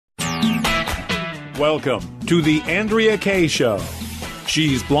Welcome to the Andrea Kaye Show.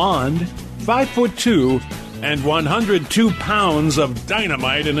 She's blonde, 5'2", and 102 pounds of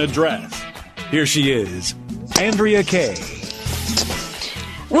dynamite in a dress. Here she is, Andrea Kaye.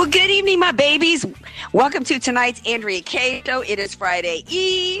 Well, good evening, my babies. Welcome to tonight's Andrea Kaye Show. It is Friday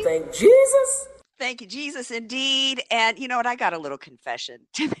Eve. Thank Jesus. Thank you, Jesus, indeed. And you know what? I got a little confession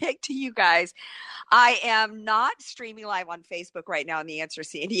to make to you guys. I am not streaming live on Facebook right now on the Answer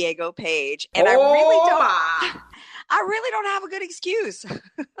San Diego page, and I really don't have a good excuse.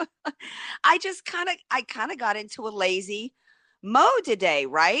 I kind of got into a lazy mode today,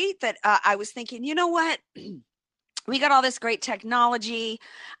 right? That I was thinking, you know what? We got all this great technology.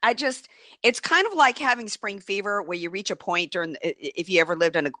 It's kind of like having spring fever where you reach a point if you ever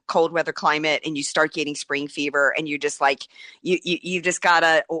lived in a cold weather climate and you start getting spring fever and you're just like, you just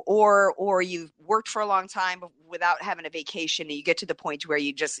gotta, or you've worked for a long time without having a vacation and you get to the point where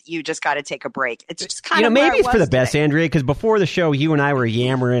you just got to take a break. It's just kind of, maybe it's for the best, Andrea, because before the show, you and I were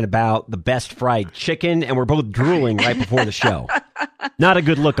yammering about the best fried chicken and we're both drooling right before the show. Not a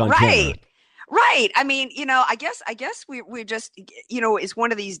good look on camera. Right. I mean, I guess we're just, it's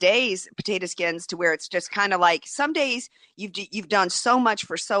one of these days, potato skins, to where it's just kind of like some days you've done so much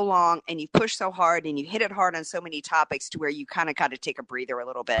for so long and you've pushed so hard and you hit it hard on so many topics to where you kind of got to take a breather a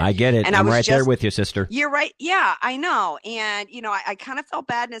little bit. I get it. And I'm right there with you, sister. You're right. Yeah, I know. And, I kind of felt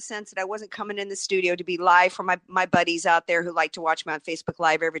bad in a sense that I wasn't coming in the studio to be live for my buddies out there who like to watch me on Facebook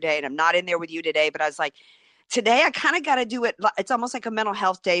Live every day. And I'm not in there with you today, but I was like, today, I kind of got to do it. It's almost like a mental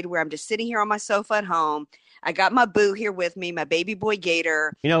health day where I'm just sitting here on my sofa at home. I got my boo here with me, my baby boy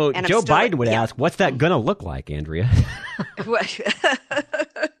Gator. Joe Biden would ask, what's that going to look like, Andrea? But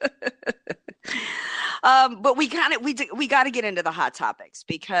we got to get into the hot topics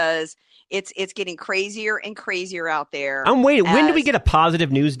because it's getting crazier and crazier out there. I'm waiting. When do we get a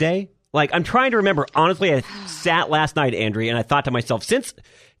positive news day? Like, I'm trying to remember. Honestly, I sat last night, Andrea, and I thought to myself, since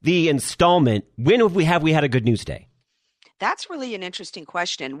the installment, when have we had a good news day? That's really an interesting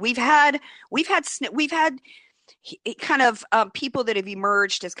question. We've had kind of people that have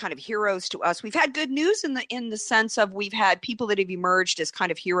emerged as kind of heroes to us. We've had good news in the sense of we've had people that have emerged as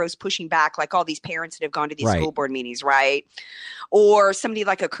kind of heroes pushing back, like all these parents that have gone to these school board meetings, right? Or somebody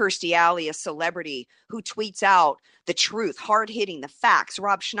like a Kirstie Alley, a celebrity who tweets out the truth, hard-hitting, the facts.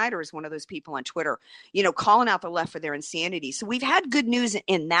 Rob Schneider is one of those people on Twitter, calling out the left for their insanity. So we've had good news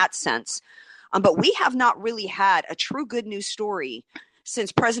in that sense. But we have not really had a true good news story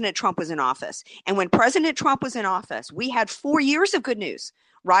since President Trump was in office. And when President Trump was in office, we had 4 years of good news,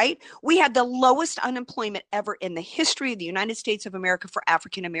 right? We had the lowest unemployment ever in the history of the United States of America for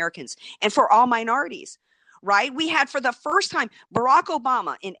African Americans and for all minorities, right? We had, for the first time, Barack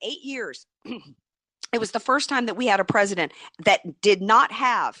Obama in 8 years, it was the first time that we had a president that did not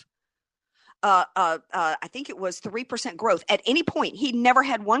have I think it was 3% growth at any point. He never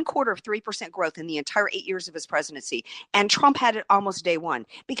had 1 quarter of 3% growth in the entire 8 years of his presidency. And Trump had it almost day one,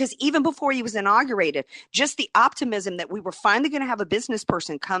 because even before he was inaugurated, just the optimism that we were finally going to have a business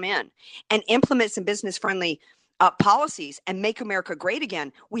person come in and implement some business friendly policies and make America great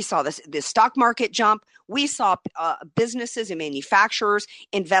again. We saw this stock market jump. We saw businesses and manufacturers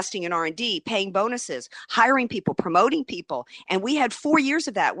investing in R&D, paying bonuses, hiring people, promoting people. And we had 4 years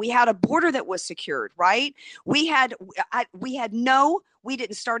of that. We had a border that was secured, right? We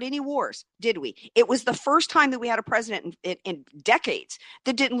didn't start any wars, did we? It was the first time that we had a president in decades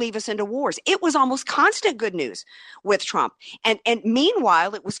that didn't leave us into wars. It was almost constant good news with Trump. And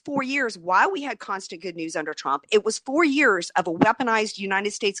meanwhile, it was 4 years while we had constant good news under Trump. It was 4 years of a weaponized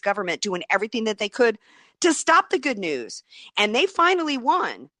United States government doing everything that they could to stop the good news. And they finally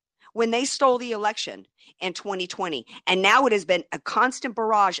won when they stole the election in 2020. And now it has been a constant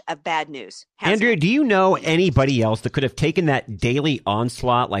barrage of bad news. Andrea, do you know anybody else that could have taken that daily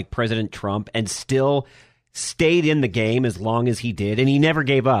onslaught like President Trump and still stayed in the game as long as he did? And he never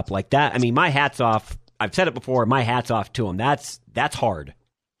gave up like that. I mean, my hat's off. I've said it before. My hat's off to him. That's hard.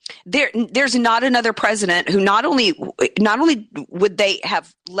 There's not another president who not only would they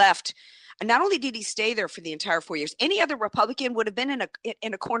have left. Not only did he stay there for the entire 4 years, any other Republican would have been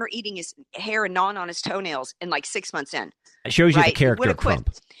in a corner eating his hair and gnawing on his toenails in like 6 months in. It shows you the character of Trump.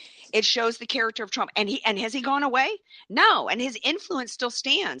 It shows the character of Trump. And has he gone away? No. And his influence still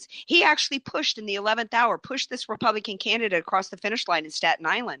stands. He actually pushed in the 11th hour, pushed this Republican candidate across the finish line in Staten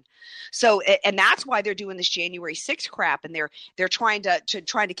Island. So, and that's why they're doing this January 6th crap. And they're trying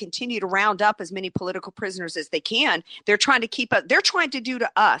to continue to round up as many political prisoners as they can. They're trying to they're trying to do to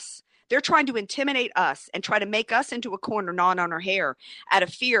us. They're trying to intimidate us and try to make us into a corner gnawing on our hair out of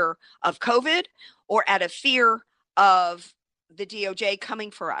fear of COVID or out of fear of the DOJ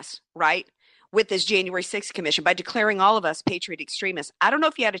coming for us, right? with this January 6th commission by declaring all of us patriot extremists. I don't know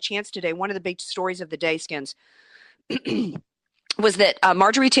if you had a chance today. One of the big stories of the day, Skins, was that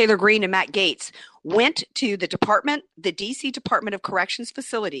Marjorie Taylor Greene and Matt Gaetz went to the DC Department of Corrections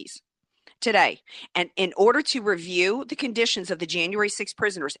facilities today, and in order to review the conditions of the January 6th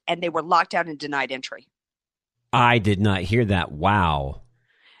prisoners, and they were locked out and denied entry. I did not hear that. Wow.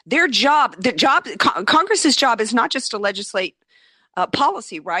 Congress's job is not just to legislate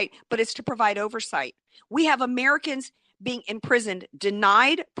policy, right? But it's to provide oversight. We have Americans being imprisoned,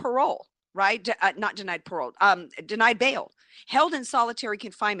 denied parole, right? Not denied parole, denied bail, held in solitary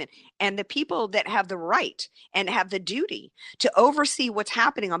confinement. And the people that have the right and have the duty to oversee what's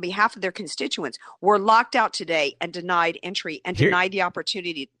happening on behalf of their constituents were locked out today and denied entry and denied the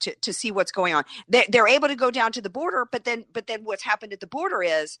opportunity to see what's going on. They're able to go down to the border, but then what's happened at the border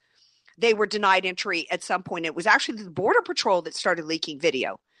is they were denied entry at some point. It was actually the Border Patrol that started leaking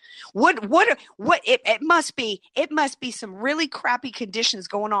video. It must be some really crappy conditions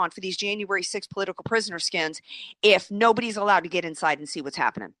going on for these January 6th political prisoner, Skins, if nobody's allowed to get inside and see what's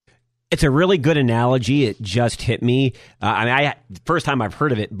happening. It's a really good analogy. It just hit me. First time I've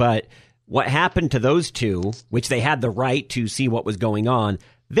heard of it, but what happened to those two, which they had the right to see what was going on,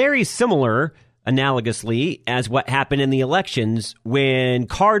 very similar, analogously, as what happened in the elections when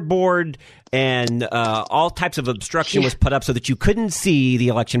cardboard and all types of obstruction was put up so that you couldn't see the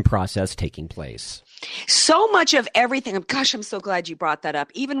election process taking place. So much of everything. Gosh, I'm so glad you brought that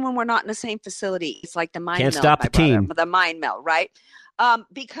up. Even when we're not in the same facility, it's like the mind meld. Can't stop the team. The mind meld, right?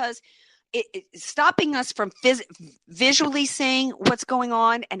 Because it's stopping us from visually seeing what's going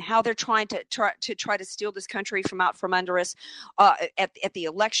on and how they're trying to steal this country from out from under us at the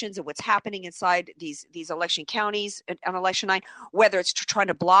elections and what's happening inside these election counties on election night, whether it's trying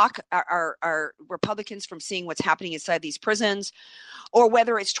to block our Republicans from seeing what's happening inside these prisons, or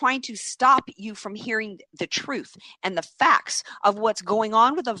whether it's trying to stop you from hearing the truth and the facts of what's going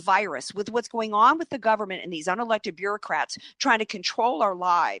on with the virus, with what's going on with the government and these unelected bureaucrats trying to control our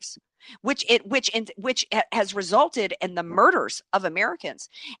lives, which has resulted in the murders of Americans.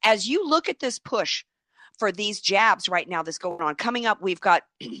 As you look at this push for these jabs right now that's going on, coming up, we've got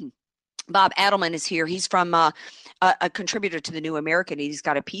Bob Adelman is here. He's from a contributor to the New American. He's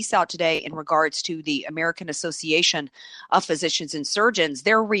got a piece out today in regards to the American Association of Physicians and Surgeons.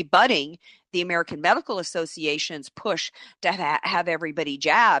 They're rebutting the American Medical Association's push to have everybody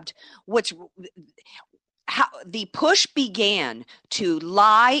jabbed. How the push began to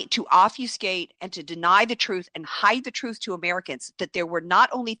lie, to obfuscate, and to deny the truth and hide the truth to Americans, that there were not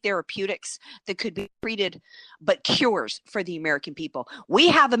only therapeutics that could be treated, but cures for the American people. We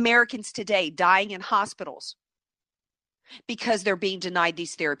have Americans today dying in hospitals because they're being denied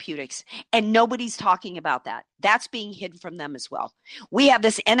these therapeutics, and nobody's talking about that. That's being hidden from them as well. We have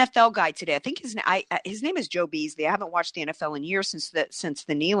this NFL guy today. I think his name is Joe Beasley. I haven't watched the NFL in years since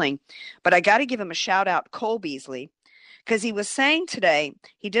the kneeling, but I got to give him a shout out, Cole Beasley, because he was saying today,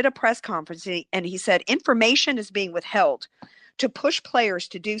 he did a press conference and he said information is being withheld to push players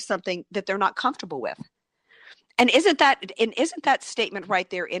to do something that they're not comfortable with. And isn't that statement right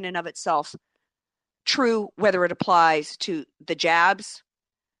there in and of itself true, whether it applies to the jabs,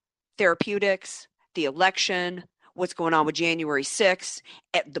 therapeutics, the election, what's going on with January 6th,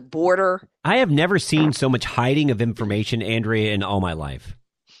 at the border? I have never seen so much hiding of information, Andrea, in all my life.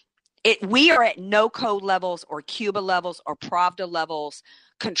 We are at no code levels or Cuba levels or Pravda levels,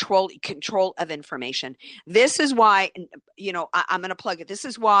 control of information. This is why, I'm going to plug it. This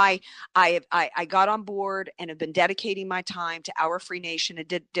is why I got on board and have been dedicating my time to Our Free Nation and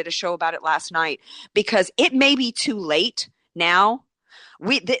did a show about it last night, because it may be too late now.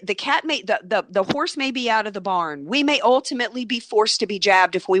 The horse may be out of the barn. We may ultimately be forced to be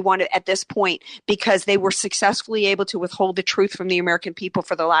jabbed if we want to at this point, because they were successfully able to withhold the truth from the American people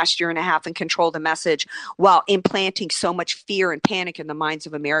for the last year and a half and control the message while implanting so much fear and panic in the minds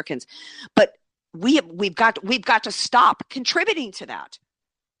of Americans. But we've got to stop contributing to that.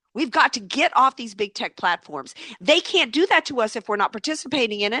 We've got to get off these big tech platforms. They can't do that to us if we're not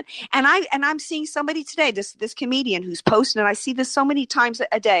participating in it. And I'm seeing somebody today, this comedian who's posting, and I see this so many times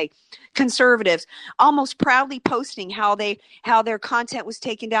a day, conservatives almost proudly posting how their content was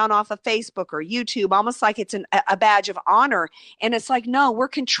taken down off of Facebook or YouTube, almost like it's a badge of honor. And it's like, no, we're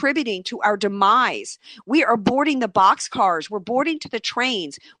contributing to our demise. We are boarding the boxcars. We're boarding to the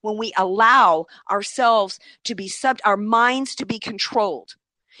trains when we allow ourselves to be our minds to be controlled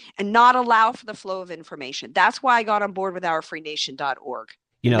and not allow for the flow of information. That's why I got on board with OurFreeNation.org.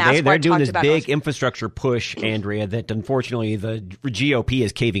 They're doing this big infrastructure push, Andrea, that unfortunately the GOP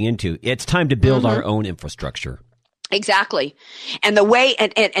is caving into. It's time to build our own infrastructure. Exactly. And the way,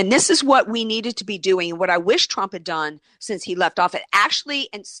 and this is what we needed to be doing, what I wish Trump had done since he left office. Actually,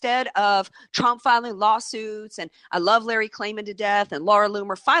 instead of Trump filing lawsuits, and I love Larry Klayman to death and Laura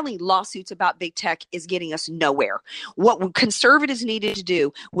Loomer, filing lawsuits about big tech is getting us nowhere. What conservatives needed to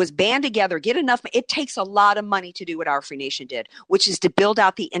do was band together, get enough. It takes a lot of money to do what Our Free Nation did, which is to build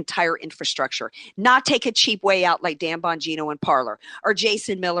out the entire infrastructure, not take a cheap way out like Dan Bongino and Parler or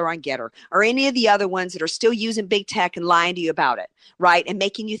Jason Miller on Getter or any of the other ones that are still using big tech and lying to you about it, right? And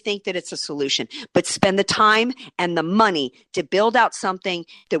making you think that it's a solution. But spend the time and the money to build out something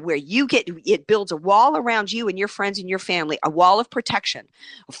that where it builds a wall around you and your friends and your family, a wall of protection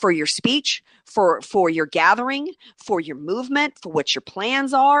for your speech, for your gathering, for your movement, for what your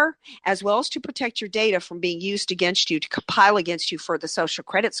plans are, as well as to protect your data from being used against you, to compile against you for the social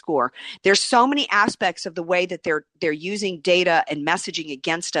credit score. There's so many aspects of the way that they're using data and messaging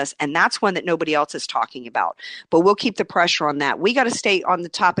against us, and that's one that nobody else is talking about. But we'll keep the pressure on that. We got to stay on the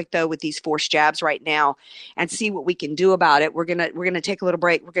topic, though, with these forced jabs right now and see what we can do about it. We're gonna take a little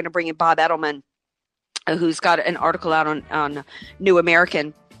break. We're gonna bring in Bob Edelman, who's got an article out on New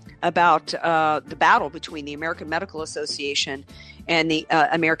American about the battle between the American Medical Association and the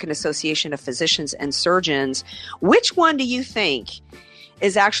American Association of Physicians and Surgeons. Which one do you think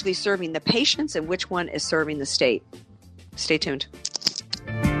is actually serving the patients and which one is serving the state? Stay tuned.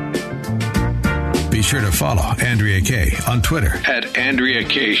 Be sure to follow Andrea Kaye on Twitter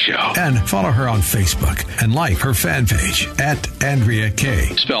 @AndreaKayeShow. and follow her on Facebook and like her fan page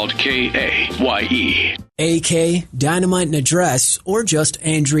 @AndreaKaye. Spelled Kaye. AK, Dynamite and Address, or just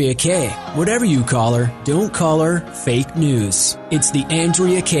Andrea Kaye. Whatever you call her, don't call her fake news. It's the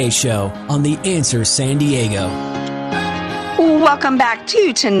Andrea Kaye Show on The Answer San Diego. Welcome back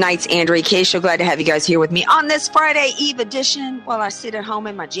to tonight's Andrea Kaye Show. Glad to have you guys here with me on this Friday Eve edition while I sit at home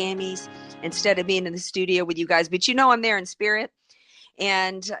in my jammies instead of being in the studio with you guys. But you know I'm there in spirit.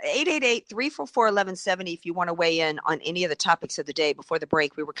 And 888-344-1170 if you want to weigh in on any of the topics of the day. Before the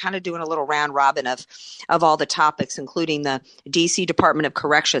break, we were kind of doing a little round robin of all the topics, including the D.C. Department of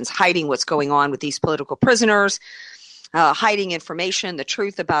Corrections hiding what's going on with these political prisoners, hiding information, the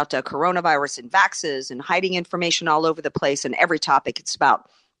truth about coronavirus and vaxes, and hiding information all over the place. And every topic, it's about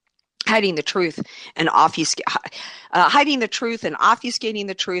hiding the truth and obfuscating the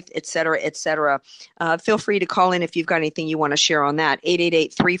truth, et cetera, et cetera. Feel free to call in if you've got anything you want to share on that.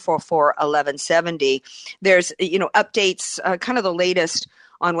 888-344-1170. There's, updates, kind of the latest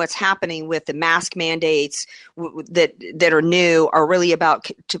on what's happening with the mask mandates that are new, are really about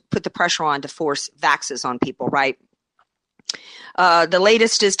to put the pressure on to force vaxes on people, right? The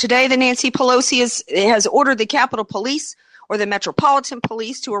latest is today that Nancy Pelosi has ordered the Capitol Police or the Metropolitan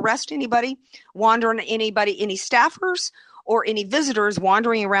Police to arrest any staffers or any visitors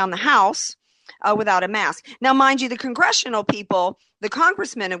wandering around the house without a mask. Now, mind you, the congressional people, the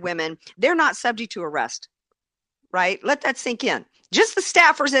congressmen and women, they're not subject to arrest, right? Let that sink in. Just the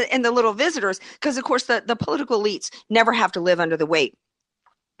staffers and the little visitors, because, of course, the political elites never have to live under the weight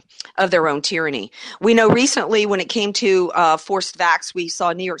of their own tyranny. We know recently when it came to forced vax, we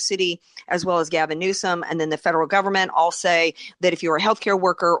saw New York City as well as Gavin Newsom and then the federal government all say that if you're a healthcare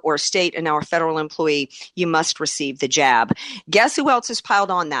worker or a state and now a federal employee, you must receive the jab. Guess who else has piled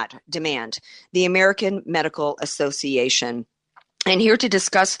on that demand? The American Medical Association. And here to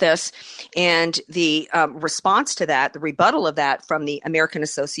discuss this and the response to that, the rebuttal of that from the American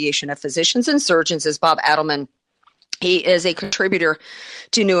Association of Physicians and Surgeons is Bob Edelman. He is a contributor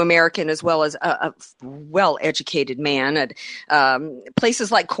to New American as well as a well-educated man at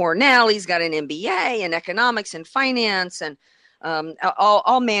places like Cornell. He's got an MBA in economics and finance and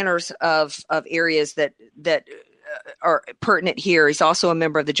all manners of areas that are pertinent here. He's also a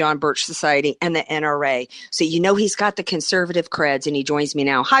member of the John Birch Society and the NRA. So he's got the conservative creds, and he joins me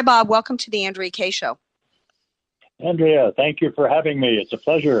now. Hi, Bob. Welcome to the Andrea Kaye Show. Andrea, thank you for having me. It's a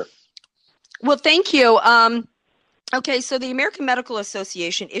pleasure. Well, thank you. Okay, so the American Medical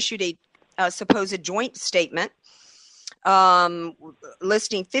Association issued a supposed joint statement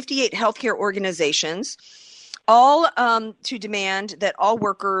listing 58 healthcare organizations, all to demand that all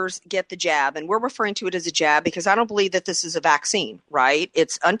workers get the jab. And we're referring to it as a jab because I don't believe that this is a vaccine, right?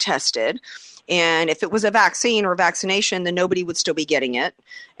 It's untested. And if it was a vaccine or vaccination, then nobody would still be getting it.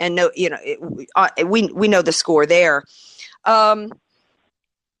 And we know the score there.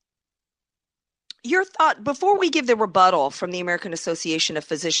 Your thought, before we give the rebuttal from the American Association of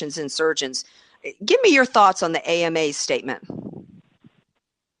Physicians and Surgeons, give me your thoughts on the AMA's statement.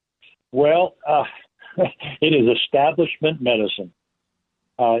 Well, it is establishment medicine.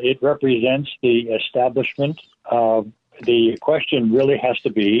 It represents the establishment. The question really has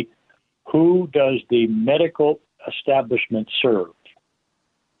to be, who does the medical establishment serve?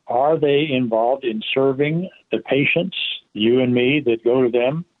 Are they involved in serving the patients, you and me, that go to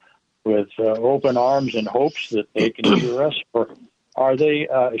them with open arms and hopes that they can cure us? Or are they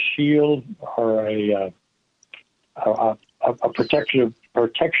a shield or a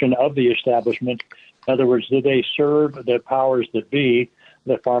protection of the establishment? In other words, do they serve the powers that be,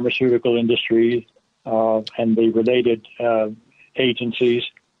 the pharmaceutical industry and the related agencies?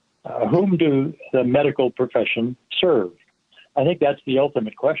 Whom do the medical profession serve? I think that's the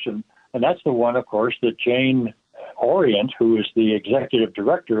ultimate question. And that's the one, of course, that Jane Orient, who is the executive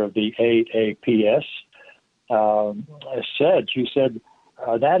director of the AAPS, said. She said,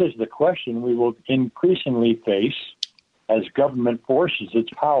 that is the question we will increasingly face as government forces its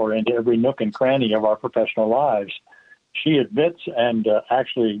power into every nook and cranny of our professional lives. She admits, and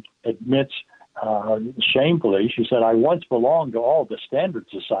actually admits shamefully, she said, I once belonged to all the standard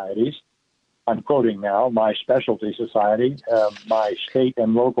societies. I'm quoting now, my specialty society, my state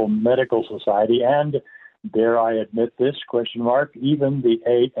and local medical society, and dare I admit this, ? Even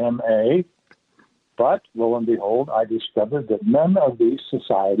the AMA. But lo and behold, I discovered that none of these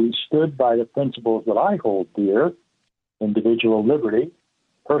societies stood by the principles that I hold dear: individual liberty,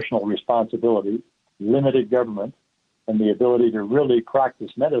 personal responsibility, limited government, and the ability to really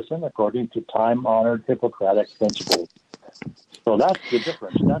practice medicine according to time-honored Hippocratic principles. So that's the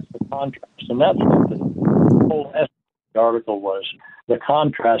difference. That's the contrast. And that's what the whole essence of the article was, the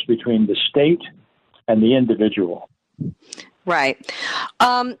contrast between the state and the individual. Right.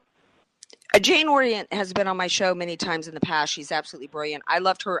 Jane Orient has been on my show many times in the past. She's absolutely brilliant. I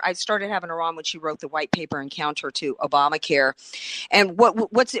loved her. I started having her on when she wrote the white paper and counter to Obamacare. And one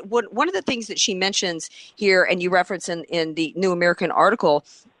of the things that she mentions here, and you reference in the New American article,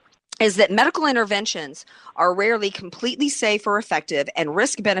 is that medical interventions are rarely completely safe or effective, and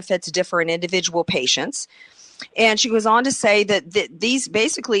risk benefits differ in individual patients. And she goes on to say that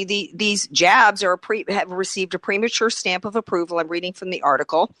these jabs have received a premature stamp of approval. I'm reading from the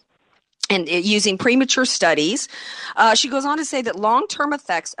article. And using premature studies. She goes on to say that long-term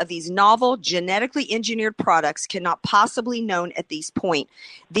effects of these novel genetically engineered products cannot possibly be known at this point.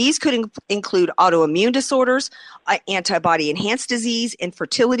 These could include autoimmune disorders, antibody-enhanced disease,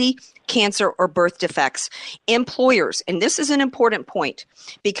 infertility, cancer, or birth defects. Employers, and this is an important point,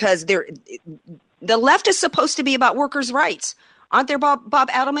 because the left is supposed to be about workers' rights. Aren't there, Bob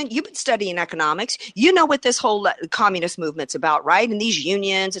Adelman? You've been studying economics. You know what this whole communist movement's about, right? And these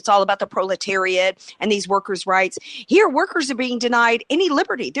unions, it's all about the proletariat and these workers' rights. Here, workers are being denied any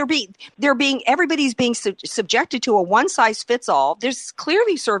liberty. Everybody's being subjected to a one-size-fits-all. They're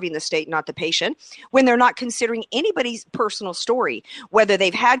clearly serving the state, not the patient, when they're not considering anybody's personal story, whether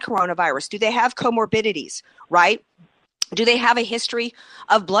they've had coronavirus, do they have comorbidities, right? Do they have a history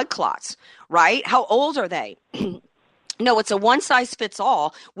of blood clots, right? How old are they? No, it's a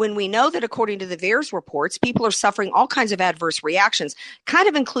one-size-fits-all when we know that, according to the VAERS reports, people are suffering all kinds of adverse reactions, kind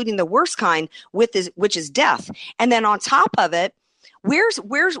of including the worst kind, which is death. And then on top of it, where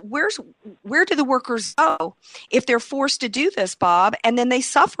do the workers go if they're forced to do this, Bob, and then they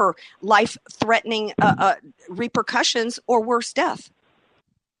suffer life-threatening repercussions or worse, death?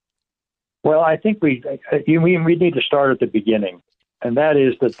 Well, I think we need to start at the beginning, and that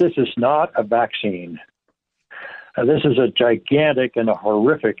is that this is not a vaccine. This is a gigantic and a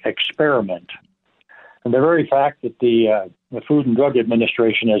horrific experiment. And the very fact that the Food and Drug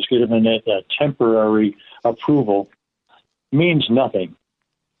Administration has given it a temporary approval means nothing.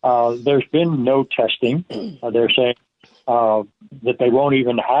 There's been no testing. They're saying that they won't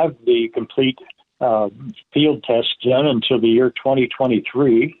even have the complete field tests done until the year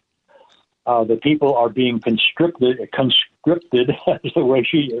 2023. The people are being conscripted, as the way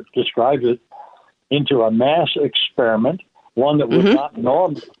she describes it, into a mass experiment, one that would not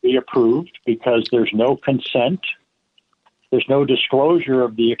normally be approved because there's no consent. There's no disclosure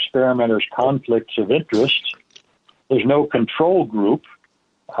of the experimenter's conflicts of interest. There's no control group.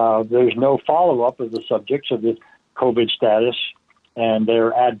 There's no follow-up of the subjects of the COVID status and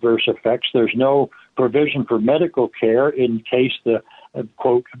their adverse effects. There's no provision for medical care in case the,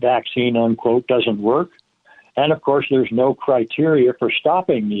 quote, vaccine, unquote, doesn't work. And, of course, there's no criteria for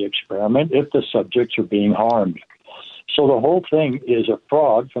stopping the experiment if the subjects are being harmed. So the whole thing is a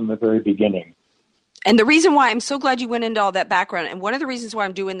fraud from the very beginning. And the reason why I'm so glad you went into all that background, and one of the reasons why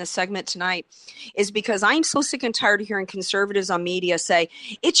I'm doing this segment tonight is because I'm so sick and tired of hearing conservatives on media say,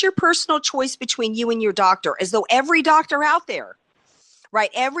 it's your personal choice between you and your doctor, as though every doctor out there Right.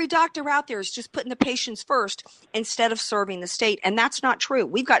 Every doctor out there is just putting the patients first instead of serving the state. And that's not true.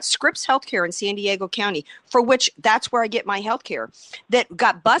 We've got Scripps Healthcare in San Diego County, for which that's where I get my health care, that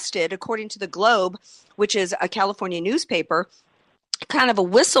got busted, according to the Globe, which is a California newspaper, kind of a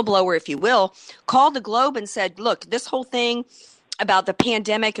whistleblower, if you will, called the Globe and said, look, this whole thing about the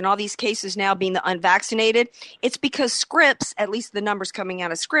pandemic and all these cases now being the unvaccinated, it's because Scripps, at least the numbers coming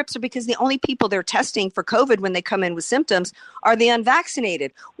out of Scripps, are because the only people they're testing for COVID when they come in with symptoms are the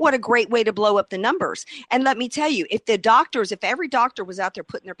unvaccinated. What a great way to blow up the numbers. And let me tell you, if every doctor was out there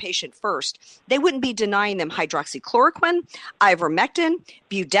putting their patient first, they wouldn't be denying them hydroxychloroquine, ivermectin,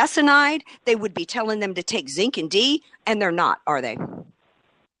 budesonide. They would be telling them to take zinc and D, and they're not, are they?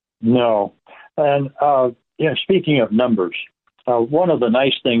 No. And, speaking of numbers, one of the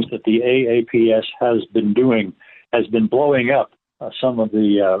nice things that the AAPS has been doing has been blowing up some of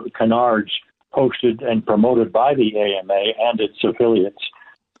the canards posted and promoted by the AMA and its affiliates.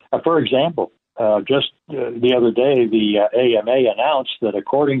 For example, just the other day, the AMA announced that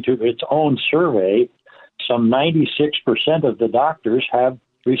according to its own survey, some 96% of the doctors have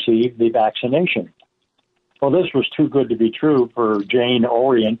received the vaccination. Well, this was too good to be true for Jane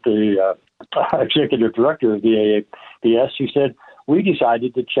Orient, the executive director of the AAPS. She said, we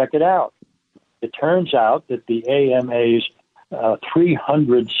decided to check it out. It turns out that the AMA's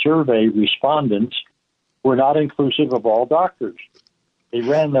 300 survey respondents were not inclusive of all doctors. They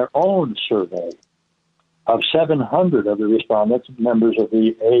ran their own survey of 700 of the respondents, members of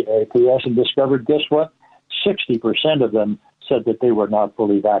the AAPS, and discovered, guess what? 60% of them said that they were not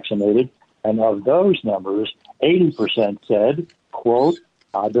fully vaccinated. And of those numbers, 80% said, quote,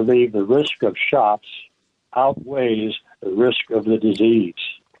 I believe the risk of shots outweighs the risk of the disease.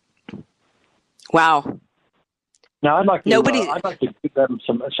 Wow. Now, I'd like to give them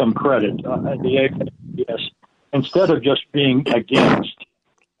some credit. The APS, instead of just being against,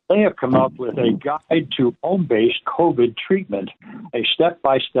 they have come up with a guide to home-based COVID treatment, a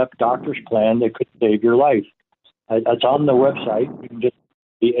step-by-step doctor's plan that could save your life. It's on the website. You can just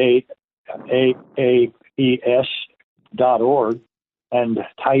the AAPS.org and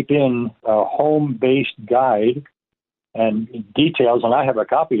type in a home-based guide and details, and I have a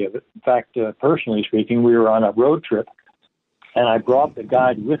copy of it. In fact, personally speaking, we were on a road trip, and I brought the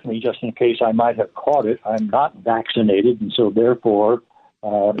guide with me just in case I might have caught it. I'm not vaccinated, and so therefore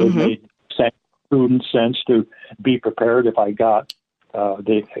it made prudent sense to be prepared if I got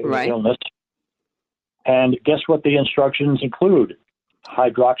the illness. And guess what the instructions include?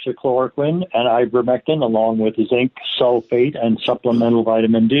 Hydroxychloroquine and ivermectin, along with zinc sulfate and supplemental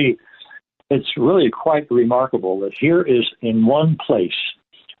vitamin D. It's really quite remarkable that here is in one place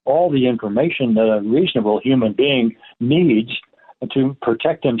all the information that a reasonable human being needs to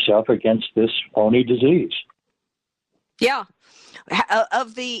protect himself against this phony disease. Yeah.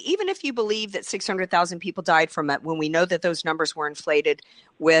 Even if you believe that 600,000 people died from it, when we know that those numbers were inflated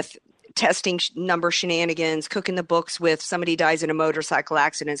with testing number shenanigans, cooking the books with somebody dies in a motorcycle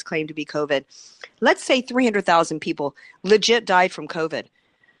accident is claimed to be COVID. Let's say 300,000 people legit died from COVID.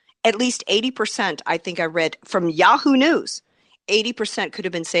 At least 80%, I think I read from Yahoo News, 80% could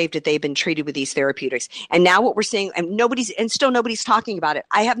have been saved if they've been treated with these therapeutics. And now what we're seeing, and still nobody's talking about it.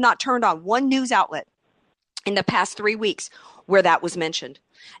 I have not turned on one news outlet in the past 3 weeks where that was mentioned.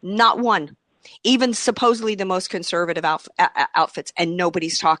 Not one. Even supposedly the most conservative outfits, and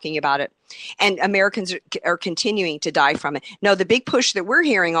nobody's talking about it. And Americans are continuing to die from it. No, the big push that we're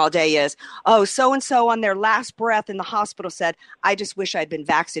hearing all day is, so-and-so on their last breath in the hospital said, I just wish I'd been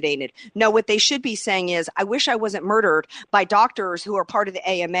vaccinated. No, what they should be saying is, I wish I wasn't murdered by doctors who are part of the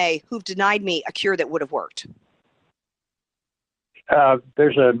AMA who've denied me a cure that would have worked.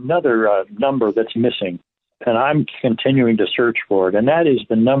 There's another number that's missing, and I'm continuing to search for it, and that is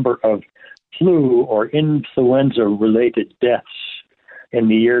the number of flu or influenza-related deaths in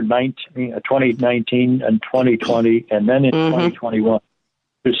the year 2019 and 2020, and then in 2021,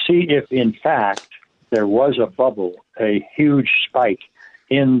 to see if, in fact, there was a bubble, a huge spike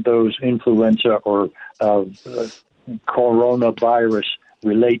in those influenza or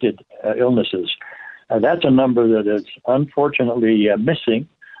coronavirus-related illnesses. That's a number that is unfortunately missing,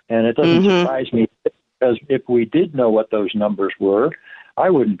 and it doesn't surprise me, because if we did know what those numbers were, I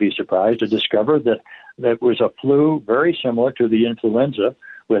wouldn't be surprised to discover that that was a flu very similar to the influenza,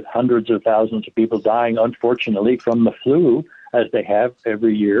 with hundreds of thousands of people dying, unfortunately, from the flu, as they have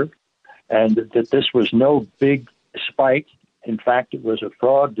every year, and that this was no big spike. In fact, it was a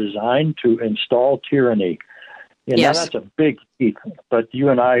fraud designed to install tyranny. Yes. That's a big leap, but you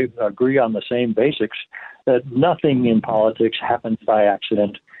and I agree on the same basics, that nothing in politics happens by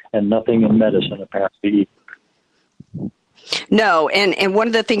accident, and nothing in medicine apparently. No, and one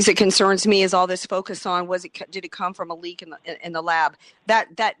of the things that concerns me is all this focus on did it come from a leak in the lab?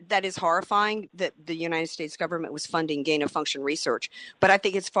 That is horrifying that the United States government was funding gain of function research. But I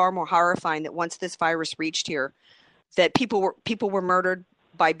think it's far more horrifying that once this virus reached here, that people were murdered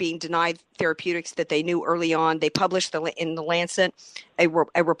by being denied therapeutics that they knew early on. They published in the Lancet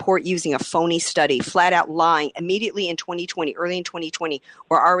a report using a phony study, flat out lying. Immediately in 2020, early in 2020,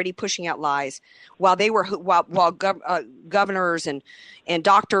 were already pushing out lies while governors and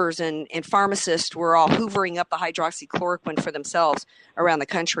doctors and pharmacists were all hoovering up the hydroxychloroquine for themselves around the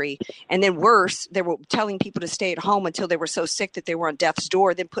country. And then worse, they were telling people to stay at home until they were so sick that they were on death's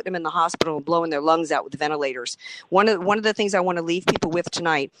door, then putting them in the hospital and blowing their lungs out with ventilators. One of the things I want to leave people with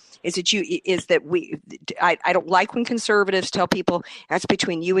tonight is that I don't like when conservatives tell people that's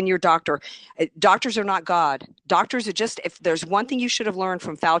between you and your doctor. Doctors are not God. Doctors are just, if there's one thing you should have learned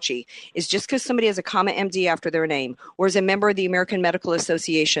from Fauci, is just because somebody has a comma MD after their name or is a member of the American Medical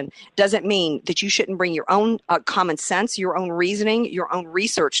Association doesn't mean that you shouldn't bring your own common sense, your own reasoning, your own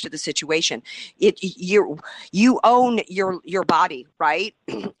research to the situation. You own your body, right?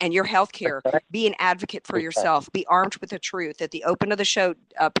 And your health care. Be an advocate for yourself. Be armed with the truth. At the open of the show,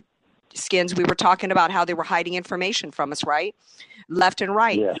 Skins, we were talking about how they were hiding information from us, right? Left and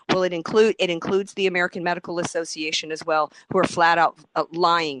right. Yeah. Well, it includes the American Medical Association as well, who are flat out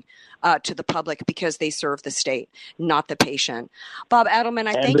lying to the public because they serve the state, not the patient. Bob Adelman,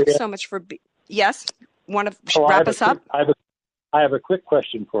 I thank you so much for. Yes, want to wrap us up? I have a quick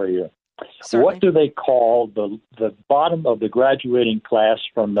question for you. Certainly. What do they call the bottom of the graduating class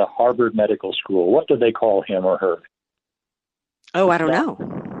from the Harvard Medical School? What do they call him or her? Oh, I don't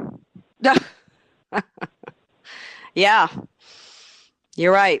know. Yeah,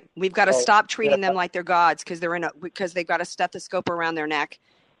 you're right. We've got to stop treating them like they're gods because they've got a stethoscope around their neck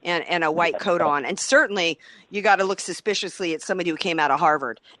and a white coat on. And certainly you got to look suspiciously at somebody who came out of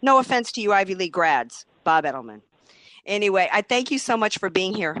Harvard. No offense to you Ivy League grads, Bob Edelman. Anyway, I thank you so much for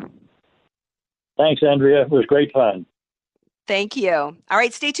being here. Thanks, Andrea. It was great fun. Thank you. All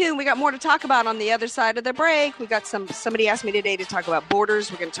right, stay tuned. We got more to talk about on the other side of the break. We got somebody asked me today to talk about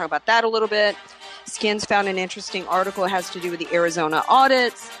borders. We're going to talk about that a little bit. Skins found an interesting article. It has to do with the Arizona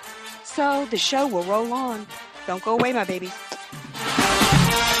audits. So the show will roll on. Don't go away, my babies.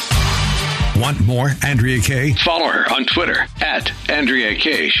 Want more Andrea Kaye? Follow her on Twitter @Andrea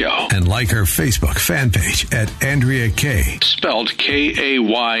Kaye Show. And like her Facebook fan page @Andrea Kaye. Spelled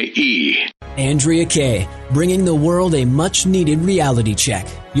Kaye. Andrea Kaye, bringing the world a much-needed reality check.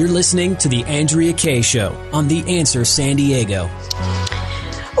 You're listening to The Andrea Kaye Show on The Answer San Diego.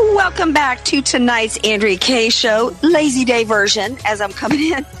 Welcome back to tonight's Andrea Kaye Show, lazy day version, as I'm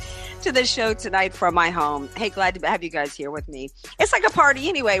coming in to the show tonight from my home. Hey, glad to have you guys here with me. It's like a party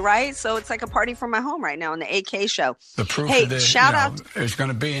anyway, right? So it's like a party from my home right now on the AK Show. The proof hey, of the, shout out is going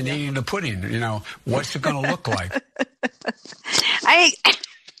to be in eating the pudding. What's it going to look like?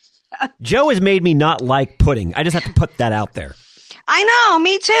 Joe has made me not like pudding. I just have to put that out there. I know,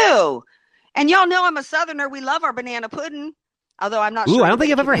 me too. And y'all know I'm a Southerner. We love our banana pudding. Although I'm not sure. I don't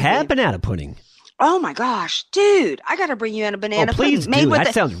think I've ever had banana pudding. Oh my gosh, dude! I got to bring you in a banana pudding. Please do.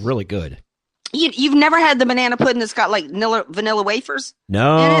 That sounds really good. You've never had the banana pudding that's got like vanilla wafers?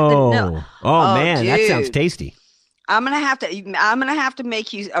 No. In it? Oh man, dude. that sounds tasty. I'm gonna have to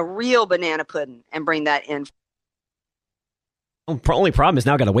make you a real banana pudding and bring that in. Only problem is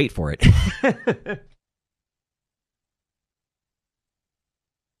now I got to wait for it.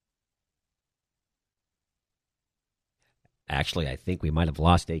 Actually, I think we might have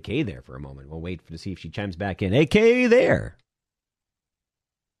lost AK there for a moment. We'll wait to see if she chimes back in. AK there.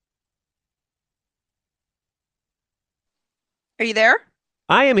 Are you there?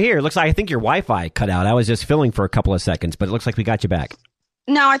 I am here. Looks like I think your Wi-Fi cut out. I was just filling for a couple of seconds, but it looks like we got you back.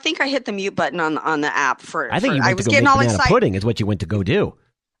 No, I think I hit the mute button on the app I think you went to go make banana pudding is what you went to go do.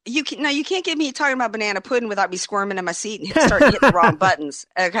 You can't get me talking about banana pudding without me squirming in my seat and starting hitting the wrong buttons.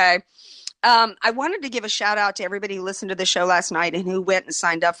 Okay. I wanted to give a shout out to everybody who listened to the show last night and who went and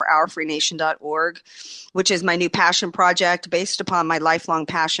signed up for OurFreeNation.org, which is my new passion project based upon my lifelong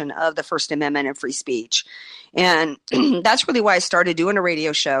passion of the First Amendment and free speech. And that's really why I started doing a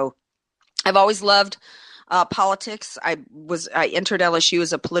radio show. I've always loved politics. I entered LSU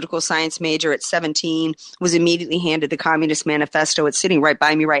as a political science major at 17, was immediately handed the Communist Manifesto. It's sitting right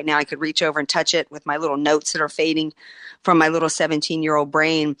by me right now. I could reach over and touch it with my little notes that are fading from my little 17-year-old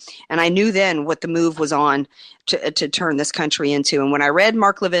brain. And I knew then what the move was on to turn this country into. And when I read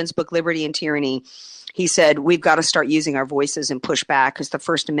Mark Levin's book, Liberty and Tyranny, he said, we've got to start using our voices and push back because the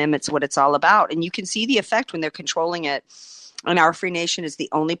First Amendment's what it's all about. And you can see the effect when they're controlling it. And Our Free Nation is the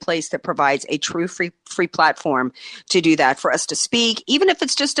only place that provides a true free platform to do that, for us to speak, even if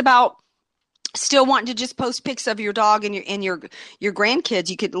it's just about still wanting to just post pics of your dog and your grandkids.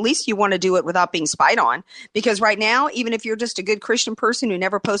 You could, at least you want to do it without being spied on, because right now, even if you're just a good Christian person who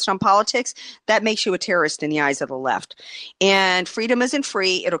never posts on politics, that makes you a terrorist in the eyes of the left. And freedom isn't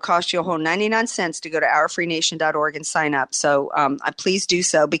free. It'll cost you a whole 99 cents to go to ourfreenation.org and sign up. So please do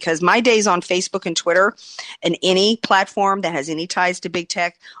so, because my days on Facebook and Twitter and any platform that has any ties to big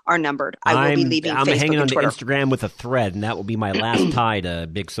tech are numbered. I will be leaving Facebook hanging on and to Twitter. Instagram with a thread, and that will be my last tie to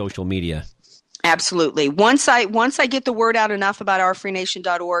big social media. Absolutely. Once I get the word out enough about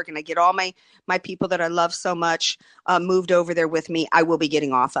ourfreenation.org, and I get all my people that I love so much moved over there with me, I will be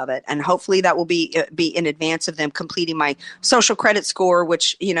getting off of it. And hopefully that will be in advance of them completing my social credit score,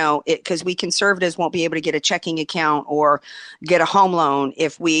 which, because we conservatives won't be able to get a checking account or get a home loan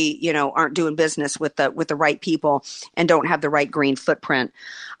if we, aren't doing business with the right people and don't have the right green footprint.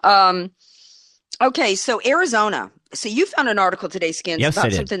 Okay, so Arizona. So you found an article today, Skins,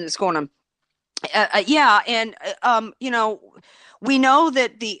 about something that's going on. We know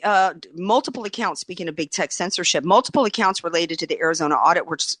that the multiple accounts, speaking of big tech censorship, multiple accounts related to the Arizona audit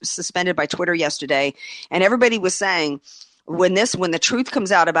were suspended by Twitter yesterday. And everybody was saying when the truth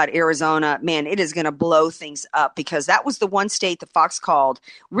comes out about Arizona, man, it is going to blow things up, because that was the one state that Fox called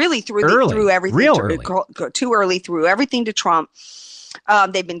really threw everything too early, threw everything to Trump.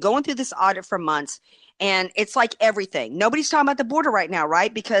 They've been going through this audit for months. And it's like everything. Nobody's talking about the border right now,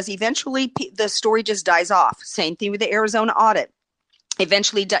 right? Because eventually the story just dies off. Same thing with the Arizona audit.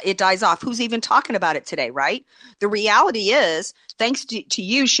 Eventually it dies off. Who's even talking about it today, right? The reality is, thanks to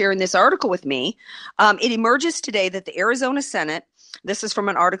you sharing this article with me, it emerges today that the Arizona Senate, this is from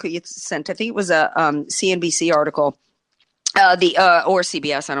an article you sent, I think it was a CNBC article, or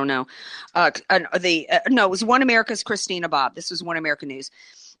CBS, I don't know. No, it was One America's Christina Bobb. This was One America News.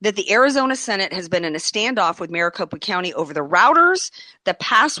 That the Arizona Senate has been in a standoff with Maricopa County over the routers, the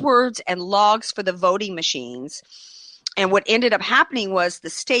passwords, and logs for the voting machines. And what ended up happening was the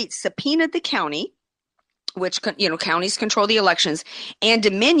state subpoenaed the county, which, counties control the elections, and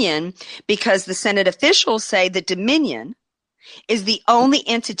Dominion, because the Senate officials say that Dominion is the only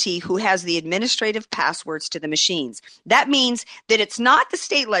entity who has the administrative passwords to the machines. That means that it's not the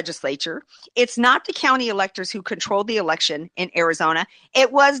state legislature, it's not the county electors who controlled the election in Arizona,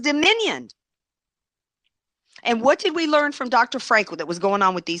 it was Dominion. And what did we learn from Dr. Frank that was going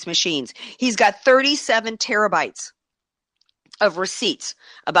on with these machines? He's got 37 terabytes of receipts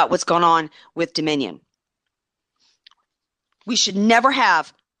about what's going on with Dominion. We should have never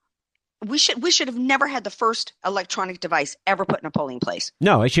had the first electronic device ever put in a polling place.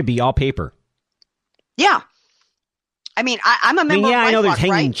 No, it should be all paper. Yeah. I mean, I'm a member of I know there's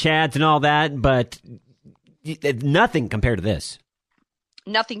hanging right? chads and all that, but nothing compared to this.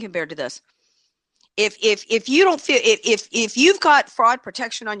 Nothing compared to this. If you don't feel if you've got fraud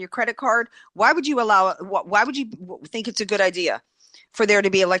protection on your credit card, why would you think it's a good idea for there to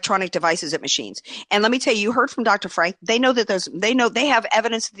be electronic devices at machines? And let me tell you, you heard from Dr. Frank. They know that they have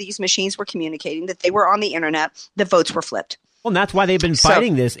evidence that these machines were communicating, that they were on the internet, the votes were flipped. Well, and that's why they've been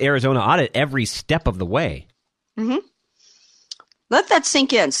fighting this Arizona audit every step of the way. Mm-hmm. Let that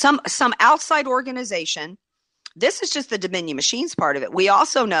sink in. Some outside organization. This is just the Dominion machines part of it. We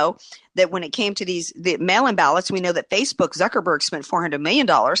also know that when it came to the mail-in ballots, we know that Zuckerberg spent $400 million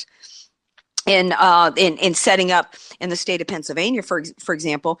in setting up in the state of Pennsylvania, for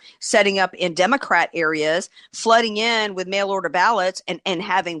example, setting up in Democrat areas, flooding in with mail order ballots and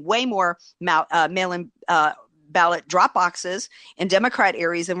having way more mail-in ballot drop boxes in Democrat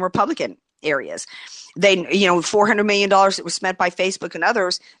areas than Republican areas. They, $400 million that was spent by Facebook and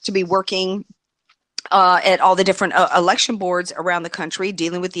others to be working at all the different election boards around the country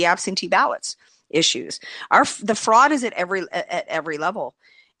dealing with the absentee ballots issues. The fraud is at every level.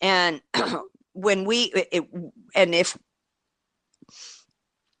 And when we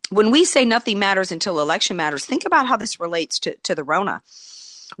say nothing matters until election matters, think about how this relates to the Rona.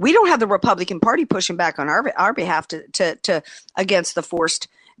 We don't have the Republican Party pushing back on our behalf to against the forced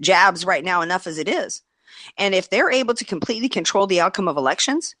jabs right now, enough as it is. And if they're able to completely control the outcome of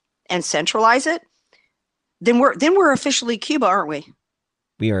elections and centralize it, then we're officially Cuba, aren't we?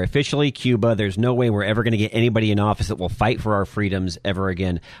 We are officially Cuba. There's no way we're ever going to get anybody in office that will fight for our freedoms ever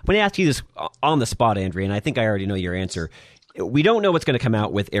again. I'm going to ask you this on the spot, Andrea, and I think I already know your answer. We don't know what's going to come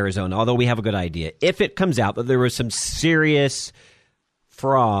out with Arizona, although we have a good idea. If it comes out that there was some serious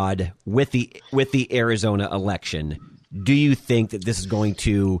fraud with the Arizona election, do you think that this is going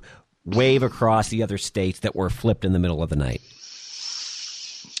to wave across the other states that were flipped in the middle of the night?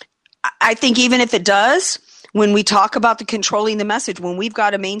 I think even if it does, When we talk about the controlling the message, when we've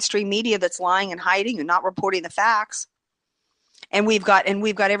got a mainstream media that's lying and hiding and not reporting the facts, and we've got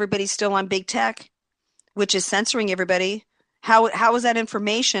everybody still on big tech, which is censoring everybody, how is that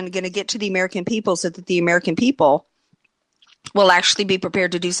information going to get to the American people so that the American people will actually be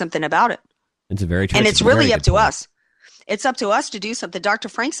prepared to do something about it? It's a very tricky, and it's really up to point. us. It's up to us to do something. Dr.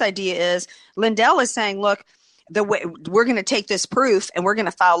 Frank's idea is, Lindell is saying, look, the way we're going to take this proof and we're going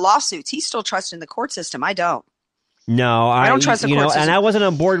to file lawsuits. He's still trusting the court system. I don't. No, I don't trust the court system. And I wasn't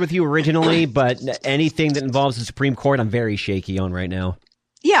on board with you originally, but anything that involves the Supreme Court, I'm very shaky on right now.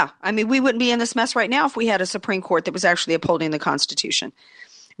 Yeah, I mean, we wouldn't be in this mess right now if we had a Supreme Court that was actually upholding the Constitution,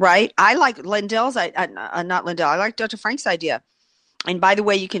 right? I like Lindell's, not Lindell. I like Dr. Frank's idea. And by the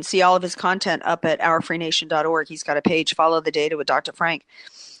way, you can see all of his content up at ourfreenation.org. He's got a page, Follow the Data with Dr. Frank.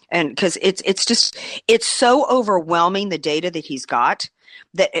 And because it's so overwhelming, the data that he's got,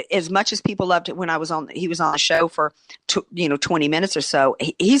 that as much as people loved it when he was on the show for 20 minutes or so,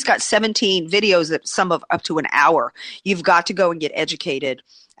 he's got 17 videos that some of up to an hour. You've got to go and get educated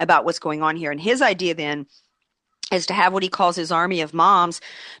about what's going on here. And his idea then is to have what he calls his army of moms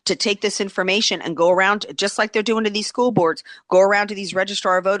to take this information and go around, just like they're doing to these school boards, go around to these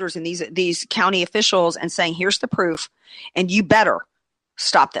registrar of voters and these county officials and saying, here's the proof, and you better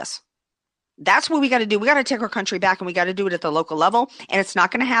stop this. That's what we got to do. We got to take our country back, and we got to do it at the local level. And it's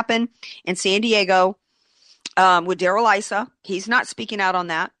not going to happen in San Diego with Darrell Issa. He's not speaking out on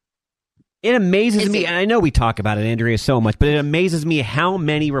that. It amazes me, and I know we talk about it, Andrea, so much, but it amazes me how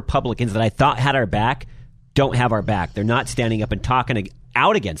many Republicans that I thought had our back don't have our back. They're not standing up and talking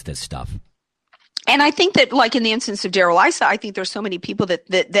out against this stuff. And I think that, like in the instance of Darrell Issa, I think there's so many people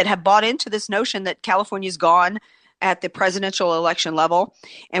that have bought into this notion that California's gone at the presidential election level,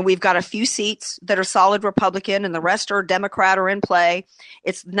 and we've got a few seats that are solid Republican and the rest are Democrat or in play.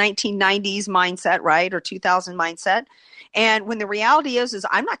 It's 1990s mindset, right? Or 2000 mindset. And when the reality is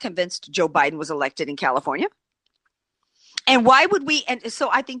I'm not convinced Joe Biden was elected in California. And why would we? And so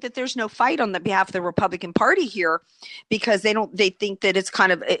I think that there's no fight on the behalf of the Republican Party here, because they think that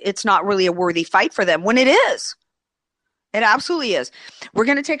it's not really a worthy fight for them, when it is. It absolutely is. We're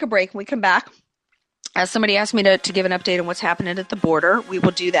going to take a break. When we come back, as somebody asked me to give an update on what's happening at the border, we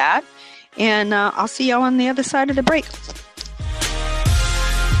will do that. And I'll see y'all on the other side of the break.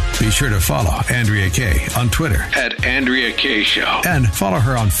 Be sure to follow Andrea Kaye on Twitter at Andrea Kaye Show. And follow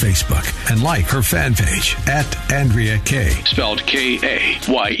her on Facebook and like her fan page at Andrea Kaye. Spelled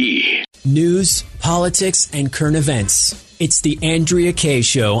Kaye. News, politics, and current events. It's the Andrea Kaye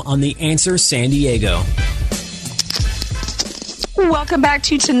Show on The Answer San Diego. Welcome back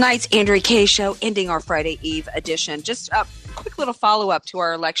to tonight's Andrea Kaye Show, ending our Friday Eve edition. Just a quick little follow-up to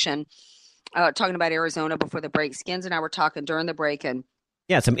our election, talking about Arizona before the break. Skins and I were talking during the break, and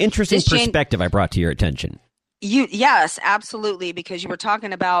yeah, some interesting perspective I brought to your attention. Yes, absolutely, because you were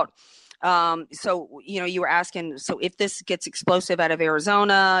talking about, you were asking, so if this gets explosive out of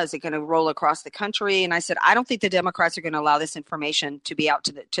Arizona, is it going to roll across the country? And I said, I don't think the Democrats are going to allow this information to be out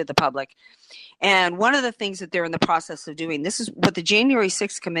to the public. And one of the things that they're in the process of doing, this is what the January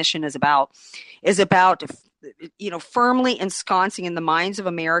 6th Commission is about firmly ensconcing in the minds of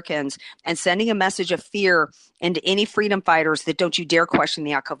Americans and sending a message of fear into any freedom fighters that don't you dare question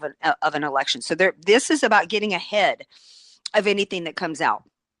the outcome of an election. So this is about getting ahead of anything that comes out.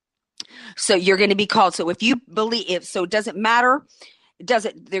 So you're going to be called. So if you believe, it doesn't matter.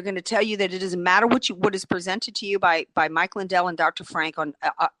 They're going to tell you that it doesn't matter what is presented to you by Mike Lindell and Dr. Frank on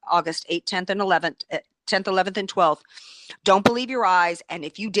August 8th, 10th, and 11th, 10th, 11th, and 12th. Don't believe your eyes. And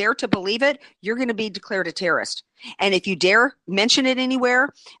if you dare to believe it, you're going to be declared a terrorist. And if you dare mention it anywhere,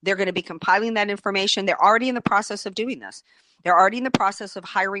 they're going to be compiling that information. They're already in the process of doing this. They're already in the process of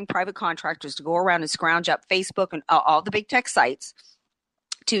hiring private contractors to go around and scrounge up Facebook and all the big tech sites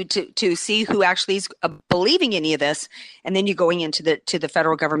to see who actually is believing any of this, and then you're going into the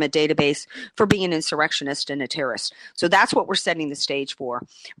federal government database for being an insurrectionist and a terrorist. So that's what we're setting the stage for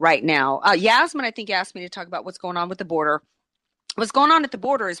right now. Yasmin, I think, asked me to talk about what's going on with the border. What's going on at the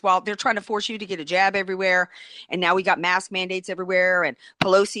border is, while they're trying to force you to get a jab everywhere, and now we got mask mandates everywhere, and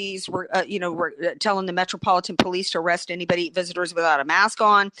Pelosi's we're telling the Metropolitan Police to arrest visitors without a mask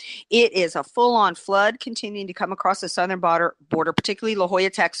on. It is a full-on flood continuing to come across the southern border, particularly La Jolla,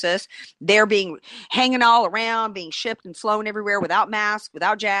 Texas. They're being hanging all around, being shipped and flown everywhere without masks,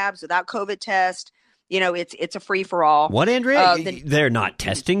 without jabs, without COVID tests. It's a free for all. What, Andrea? They're not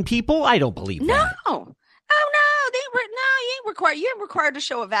testing people? I don't believe that. No. Oh no, you ain't required. You ain't required to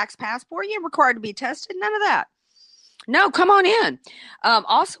show a vax passport. You ain't required to be tested. None of that. No, come on in.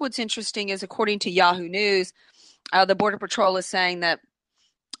 Also, what's interesting is, according to Yahoo News, the Border Patrol is saying that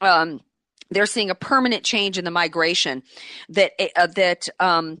they're seeing a permanent change in the migration. That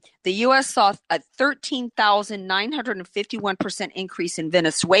the U.S. saw a 13,951% increase in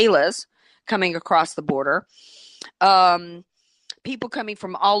Venezuelans coming across the border. People coming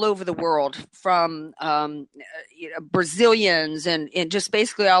from all over the world, from Brazilians and just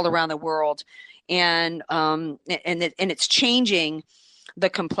basically all around the world, and it's changing the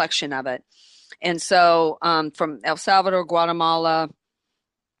complexion of it. And so from El Salvador, Guatemala.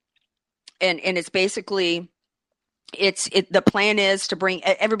 And it's basically, the plan is to bring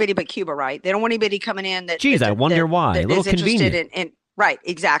everybody but Cuba, right? They don't want anybody coming in that. Geez, I wonder why. A little convenient. Right,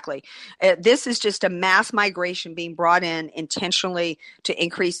 exactly. This is just a mass migration being brought in intentionally to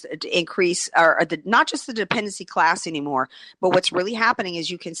increase not just the dependency class anymore, but what's really happening,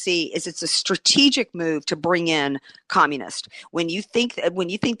 as you can see, is it's a strategic move to bring in communists. When you think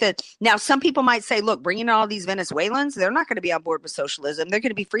that now, some people might say, look, bringing in all these Venezuelans, they're not going to be on board with socialism. They're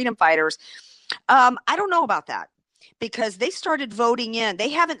going to be freedom fighters. I don't know about that. Because they started voting in. They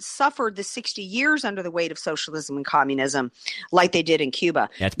haven't suffered the 60 years under the weight of socialism and communism like they did in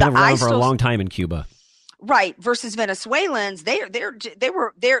Cuba. Yeah, it's been around for a long time in Cuba. Right. Versus Venezuelans, they're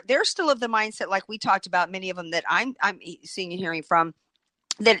still of the mindset, like we talked about, many of them that I'm seeing and hearing from,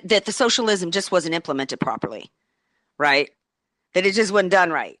 that the socialism just wasn't implemented properly. Right? That it just wasn't done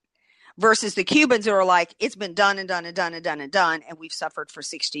right. Versus the Cubans who are like, it's been done and done and done and done and done, and we've suffered for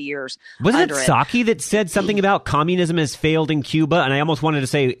 60 years. Wasn't it Psaki that said something about communism has failed in Cuba? And I almost wanted to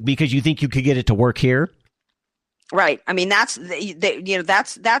say, because you think you could get it to work here? Right. I mean, that's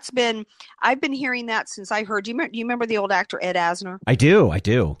been, I've been hearing that since I heard, do you remember the old actor Ed Asner? I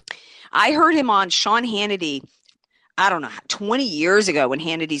do. I heard him on Sean Hannity, I don't know, 20 years ago when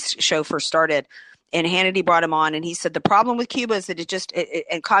Hannity's show first started. And Hannity brought him on, and he said the problem with Cuba is that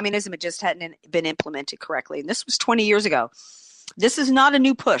and communism, it just hadn't been implemented correctly. And this was 20 years ago. This is not a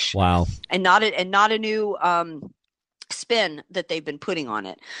new push. Wow. And not a new spin that they've been putting on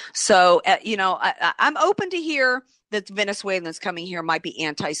it. So, I'm open to hear that the Venezuelans coming here might be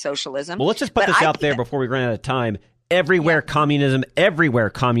anti-socialism. Well, let's just put this out there before we run out of time. Everywhere communism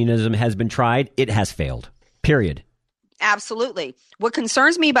has been tried, it has failed. Period. Absolutely. What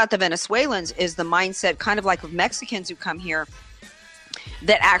concerns me about the Venezuelans is the mindset, kind of like of Mexicans who come here,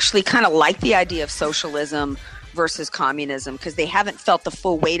 that actually kind of like the idea of socialism versus communism, because they haven't felt the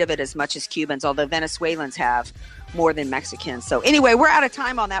full weight of it as much as Cubans, although Venezuelans have more than Mexicans. So anyway, we're out of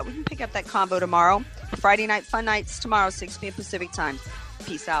time on that. We can pick up that convo tomorrow. Friday night fun nights tomorrow, 6 p.m. Pacific time.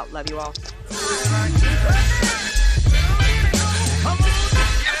 Peace out. Love you all.